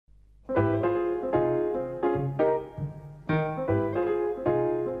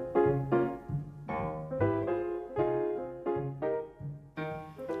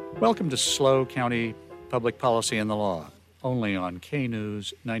Welcome to SLO County Public Policy and the Law, only on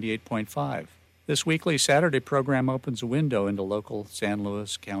K-News 98.5. This weekly Saturday program opens a window into local San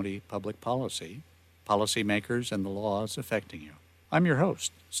Luis County public policy, policymakers, and the laws affecting you. I'm your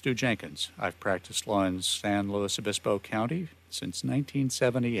host, Stu Jenkins. I've practiced law in San Luis Obispo County since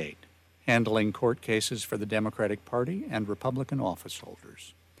 1978, handling court cases for the Democratic Party and Republican office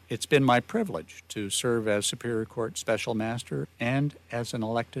holders. It's been my privilege to serve as Superior Court Special Master and as an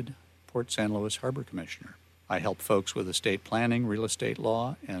elected Port San Luis Harbor Commissioner. I help folks with estate planning, real estate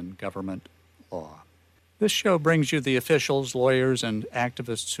law, and government law. This show brings you the officials, lawyers, and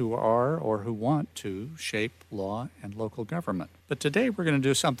activists who are or who want to shape law and local government. But today we're going to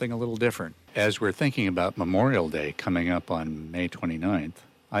do something a little different. As we're thinking about Memorial Day coming up on May 29th,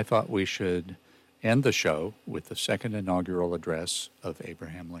 I thought we should end the show with the second inaugural address of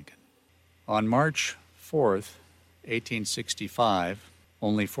Abraham Lincoln. On March 4th, 1865,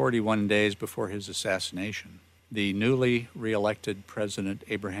 only 41 days before his assassination, the newly re-elected President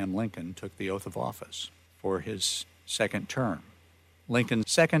Abraham Lincoln took the oath of office for his second term.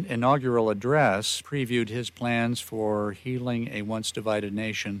 Lincoln's second inaugural address previewed his plans for healing a once divided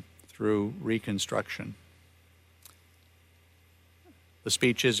nation through Reconstruction. The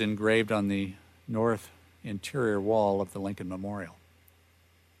speech is engraved on the north interior wall of the Lincoln Memorial.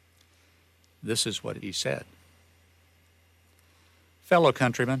 This is what he said. Fellow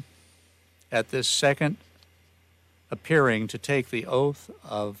countrymen, at this second appearing to take the oath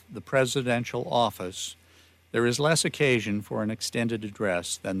of the presidential office, there is less occasion for an extended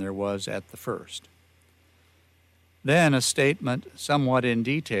address than there was at the first. Then a statement somewhat in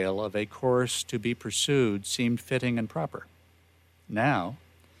detail of a course to be pursued seemed fitting and proper. Now,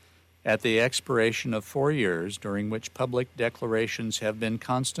 at the expiration of 4 years, during which public declarations have been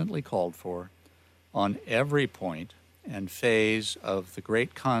constantly called for on every point and phase of the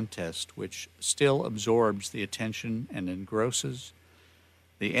great contest which still absorbs the attention and engrosses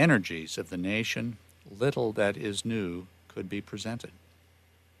the energies of the nation, little that is new could be presented.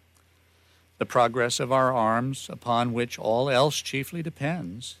 The progress of our arms, upon which all else chiefly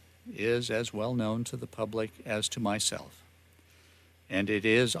depends, is as well known to the public as to myself. And it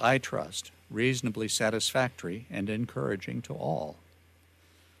is, I trust, reasonably satisfactory and encouraging to all.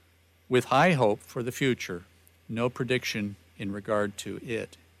 With high hope for the future, no prediction in regard to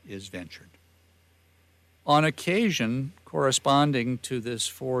it is ventured. On occasion corresponding to this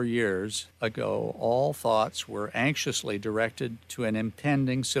 4 years ago, all thoughts were anxiously directed to an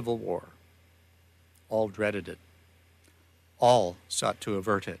impending civil war. All dreaded it. All sought to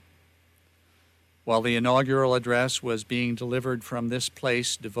avert it. While the inaugural address was being delivered from this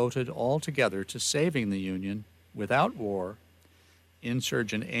place devoted altogether to saving the Union without war,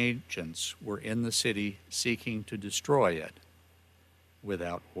 insurgent agents were in the city seeking to destroy it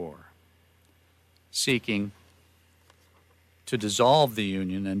without war, seeking to dissolve the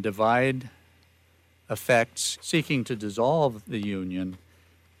Union and divide effects, seeking to dissolve the Union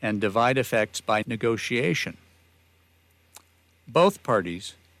and divide effects by negotiation. Both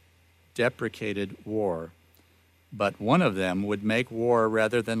parties deprecated war, but one of them would make war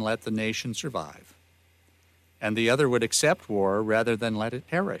rather than let the nation survive, and the other would accept war rather than let it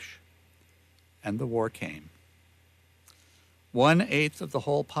perish. And the war came. 1/8 of the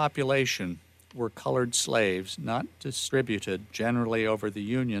whole population were colored slaves, not distributed generally over the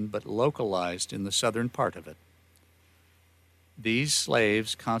Union, but localized in the southern part of it. These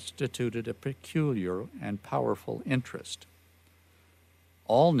slaves constituted a peculiar and powerful interest.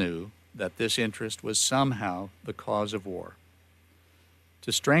 All knew that this interest was somehow the cause of war.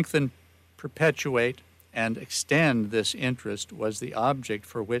 To strengthen, perpetuate, and extend this interest was the object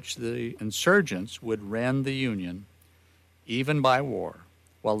for which the insurgents would rend the Union, even by war,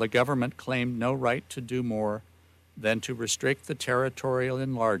 while the government claimed no right to do more than to restrict the territorial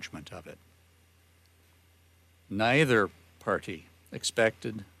enlargement of it. Neither party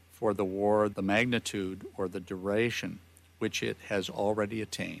expected for the war the magnitude or the duration which it has already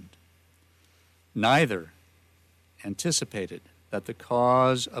attained. Neither anticipated that the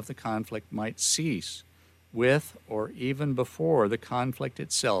cause of the conflict might cease with or even before the conflict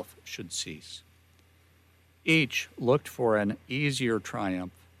itself should cease. Each looked for an easier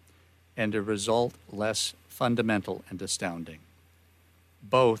triumph and a result less fundamental and astounding.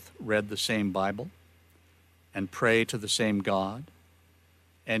 Both read the same Bible and pray to the same God,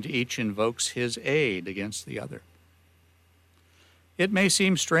 and each invokes his aid against the other. It may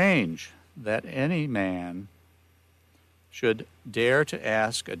seem strange that any man should dare to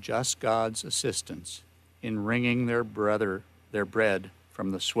ask a just God's assistance in wringing their bread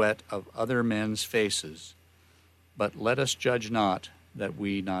from the sweat of other men's faces, but let us judge not that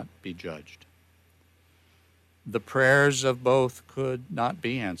we not be judged. The prayers of both could not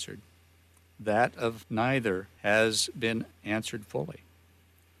be answered. That of neither has been answered fully.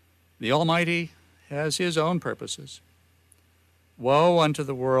 The Almighty has his own purposes. Woe unto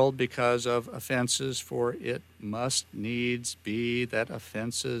the world because of offenses, for it must needs be that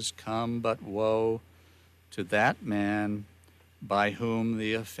offenses come, but woe to that man by whom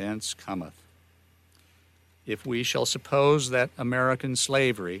the offense cometh. If we shall suppose that American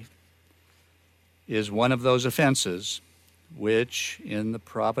slavery is one of those offenses which in the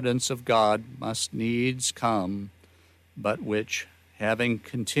providence of God must needs come, but which, having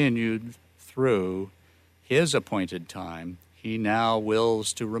continued through his appointed time, he now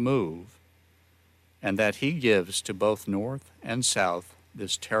wills to remove, and that he gives to both North and South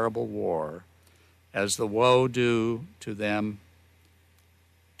this terrible war, as the woe due to them,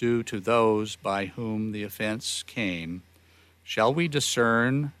 due to those by whom the offense came, shall we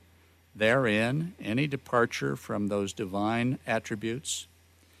discern therein any departure from those divine attributes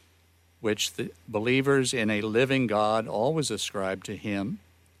which the believers in a living God always ascribe to him?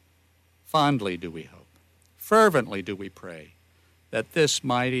 Fondly do we hope, fervently do we pray, that this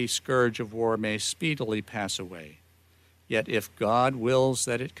mighty scourge of war may speedily pass away. Yet if God wills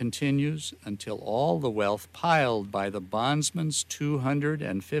that it continues until all the wealth piled by the bondsman's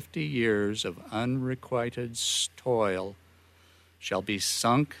 250 years of unrequited toil shall be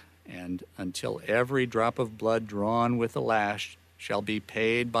sunk, and until every drop of blood drawn with the lash shall be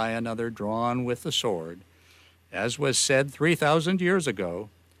paid by another drawn with the sword, as was said 3,000 years ago,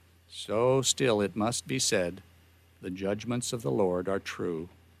 so still it must be said, the judgments of the Lord are true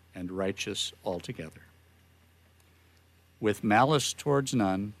and righteous altogether. With malice towards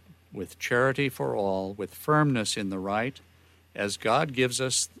none, with charity for all, with firmness in the right, as God gives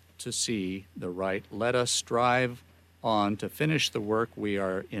us to see the right, let us strive on to finish the work we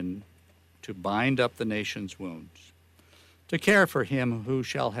are in, to bind up the nation's wounds, to care for him who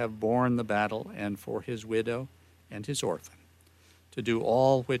shall have borne the battle, and for his widow and his orphan, to do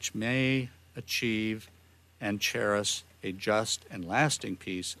all which may achieve and cherish a just and lasting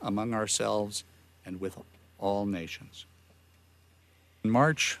peace among ourselves and with all nations. On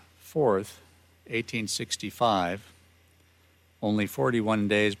March 4th, 1865, only 41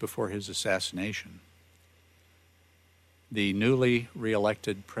 days before his assassination, the newly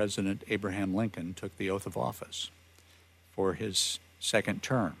re-elected President Abraham Lincoln took the oath of office for his second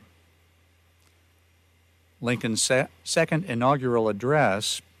term. Lincoln's second inaugural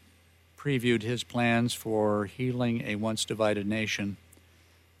address previewed his plans for healing a once divided nation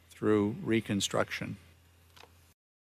through Reconstruction